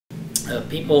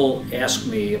People ask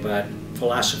me about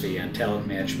philosophy and talent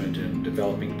management and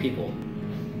developing people.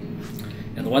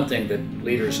 And the one thing that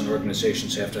leaders and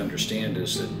organizations have to understand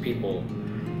is that people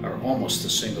are almost the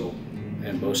single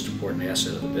and most important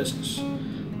asset of the business.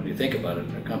 When you think about it,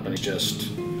 a company is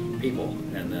just people,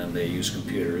 and then they use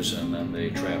computers, and then they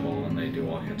travel, and they do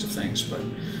all kinds of things. But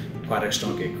products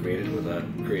don't get created without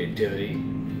creativity.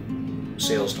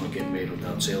 Sales don't get made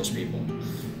without salespeople.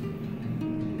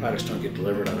 Products don't get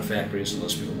delivered out of factories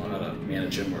unless people know how to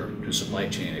manage them or do supply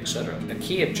chain, etc. The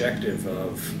key objective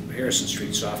of Harrison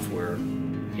Street Software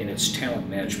in its talent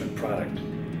management product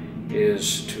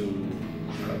is to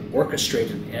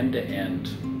orchestrate an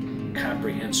end-to-end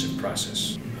comprehensive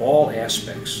process. All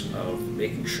aspects of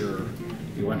making sure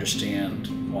you understand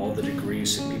all the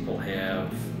degrees that people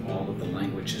have, all of the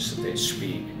languages that they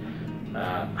speak,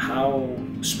 how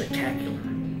spectacular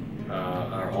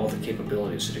are all the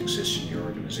capabilities that exist in your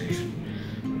organization.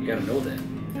 You got to know that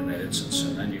in that instance,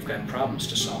 and then you've got problems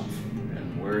to solve.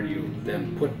 And where do you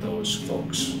then put those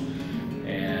folks?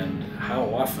 And how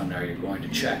often are you going to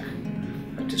check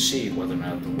to see whether or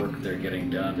not the work they're getting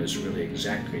done is really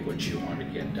exactly what you want to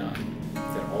get done?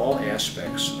 That all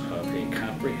aspects of a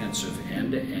comprehensive,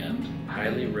 end-to-end,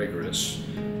 highly rigorous,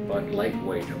 but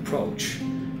lightweight approach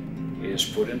is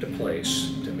put into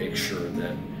place to make sure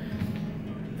that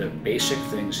the basic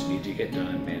things that need to get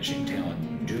done in managing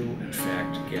talent do in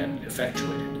fact get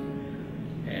effectuated.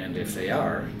 And if they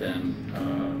are,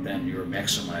 then you're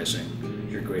maximizing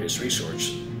your greatest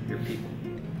resource, your people.